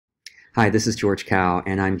Hi, this is George Cow,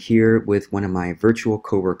 and I'm here with one of my virtual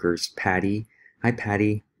coworkers, Patty. Hi,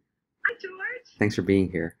 Patty. Hi, George. Thanks for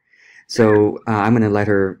being here. Sure. So I'm going to let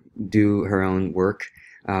her do her own work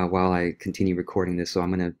while I continue recording this. So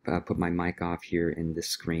I'm going to put my mic off here in this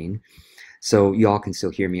screen, so y'all can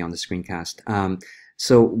still hear me on the screencast.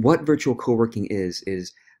 So what virtual co-working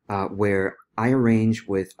is where I arrange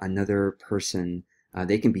with another person.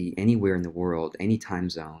 They can be anywhere in the world, any time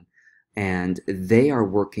zone, and they are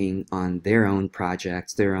working on their own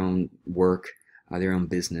projects, their own work, their own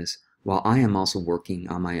business, while I am also working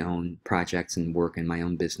on my own projects and work in my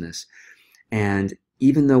own business. And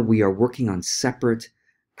even though we are working on separate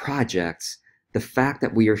projects, the fact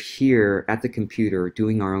that we are here at the computer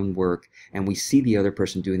doing our own work and we see the other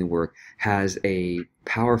person doing the work has a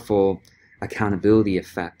powerful accountability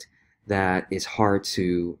effect that is hard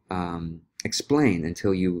to explain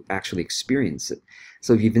until you actually experience it.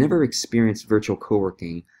 So if you've never experienced virtual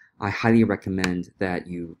co-working, I highly recommend that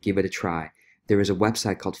you give it a try. There is a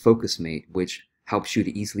website called Focusmate which helps you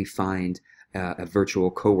to easily find a virtual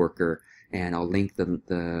coworker, and I'll link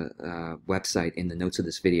the website in the notes of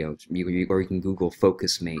this video. Or you can Google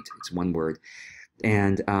Focusmate. It's one word.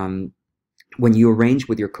 And when you arrange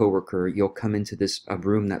with your coworker, you'll come into this a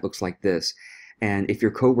room that looks like this. And if your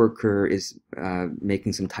coworker is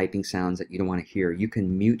making some typing sounds that you don't want to hear, you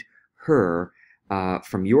can mute her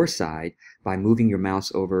from your side by moving your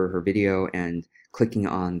mouse over her video and clicking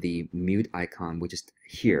on the mute icon, which is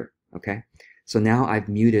here. Okay. So now I've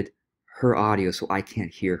muted her audio, so I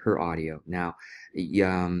can't hear her audio. Now,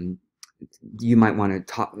 you might want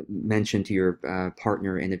to mention to your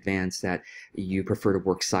partner in advance that you prefer to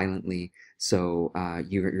work silently, so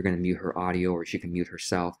you're going to mute her audio, or she can mute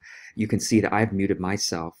herself. You can see that I've muted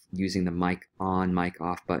myself using the mic on, mic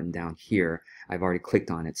off button down here. I've already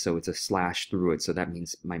clicked on it, so it's a slash through it, so that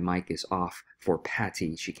means my mic is off for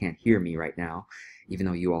Patty. She can't hear me right now, even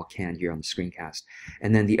though you all can here on the screencast.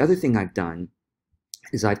 And then the other thing I've done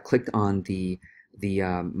is I've clicked on the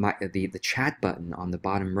chat button on the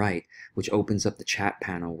bottom right, which opens up the chat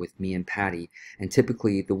panel with me and Patty. And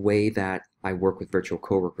typically the way that I work with virtual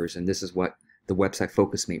coworkers, and this is what the website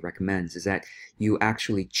Focusmate recommends, is that you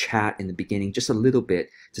actually chat in the beginning just a little bit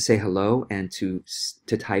to say hello and to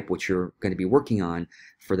type what you're going to be working on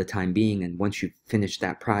for the time being. And once you've finished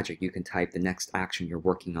that project, you can type the next action you're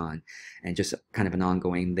working on, and just kind of an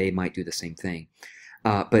ongoing, they might do the same thing.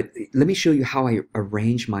 But let me show you how I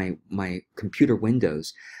arrange my computer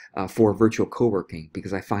windows for virtual co-working,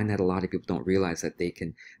 because I find that a lot of people don't realize that they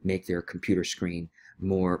can make their computer screen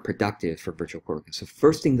more productive for virtual co-working. So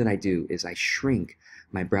first thing that I do is I shrink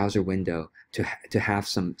my browser window to have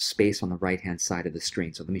some space on the right-hand side of the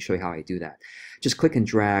screen. So let me show you how I do that. Just click and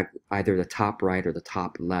drag either the top right or the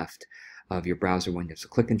top left of your browser window. So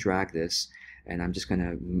click and drag this, and I'm just going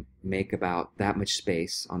to make about that much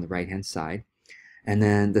space on the right-hand side. And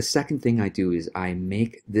then the second thing I do is I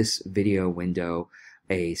make this video window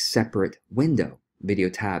a separate window, video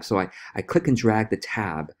tab. So I click and drag the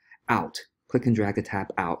tab out, click and drag the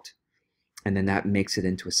tab out, and then that makes it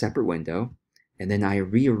into a separate window. And then I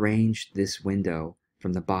rearrange this window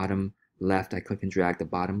from the bottom left. I click and drag the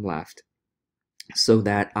bottom left so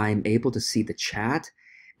that I'm able to see the chat,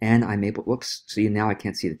 and I'm able, whoops, see now I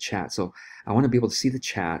can't see the chat. So I want to be able to see the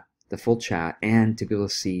chat, the full chat, and to be able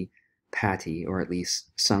to see Patty, or at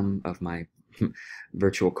least some of my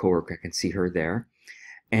virtual coworker. I can see her there,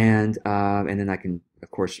 and then I can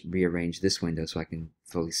of course rearrange this window so I can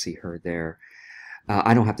fully see her there.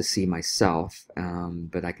 I don't have to see myself,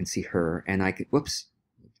 but I can see her, and I can, whoops,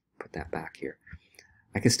 put that back here.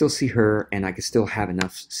 I can still see her, and I can still have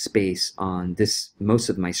enough space on this. Most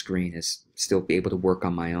of my screen is still be able to work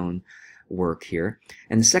on my own work here.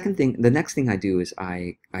 And the next thing I do is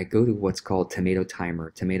I go to what's called Tomato Timer,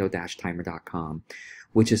 tomato-timer.com,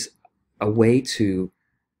 which is a way to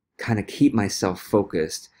kind of keep myself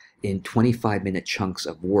focused in 25-minute chunks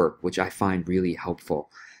of work, which I find really helpful.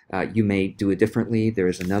 You may do it differently.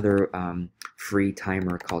 There's another free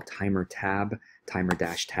timer called Timer Tab,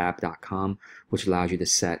 timer-tab.com, which allows you to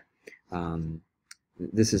set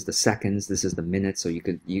this is the seconds, this is the minutes, so you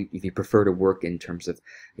could, if you prefer to work in terms of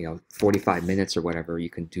 45 minutes or whatever, you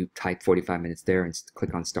can type 45 minutes there and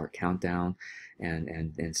click on start countdown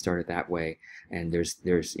and start it that way. And there's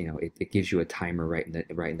it gives you a timer right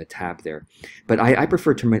in the tab there. But I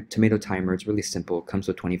prefer Tomato Timer. It's really simple. It comes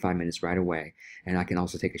with 25 minutes right away, and I can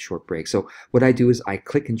also take a short break. So what I do is I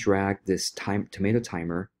click and drag this Tomato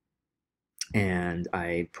Timer, and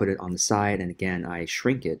I put it on the side, and again I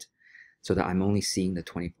shrink it so that I'm only seeing the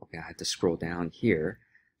 20. Okay, I have to scroll down here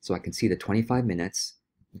so I can see the 25 minutes.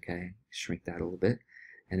 Okay, shrink that a little bit,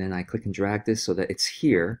 and then I click and drag this so that it's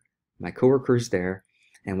here. my coworker's there,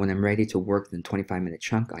 and when I'm ready to work the 25-minute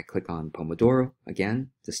chunk, I click on Pomodoro again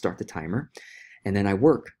to start the timer, and then I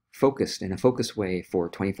work focused in a focused way for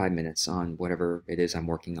 25 minutes on whatever it is I'm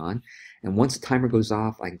working on. And once the timer goes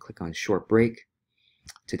off, I can click on short break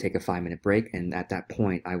to take a 5-minute break, and at that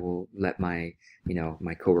point I will let my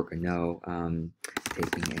my coworker know,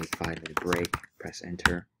 taking a 5-minute break, press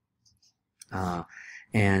enter, uh,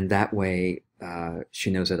 and that way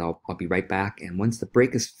she knows that I'll be right back. And once the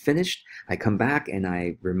break is finished, I come back and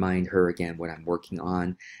I remind her again what I'm working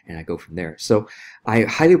on, and I go from there. So I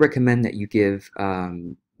highly recommend that you give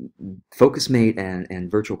Focusmate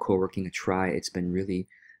and virtual co-working a try. It's been really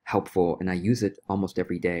helpful, and I use it almost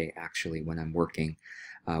every day actually when I'm working.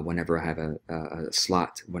 Whenever I have a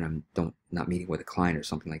slot, when I'm not meeting with a client or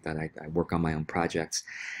something like that, I work on my own projects.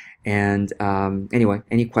 And anyway,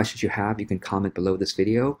 any questions you have, you can comment below this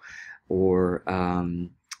video, or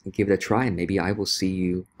give it a try, and maybe I will see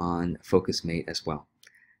you on Focusmate as well.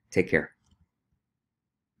 Take care.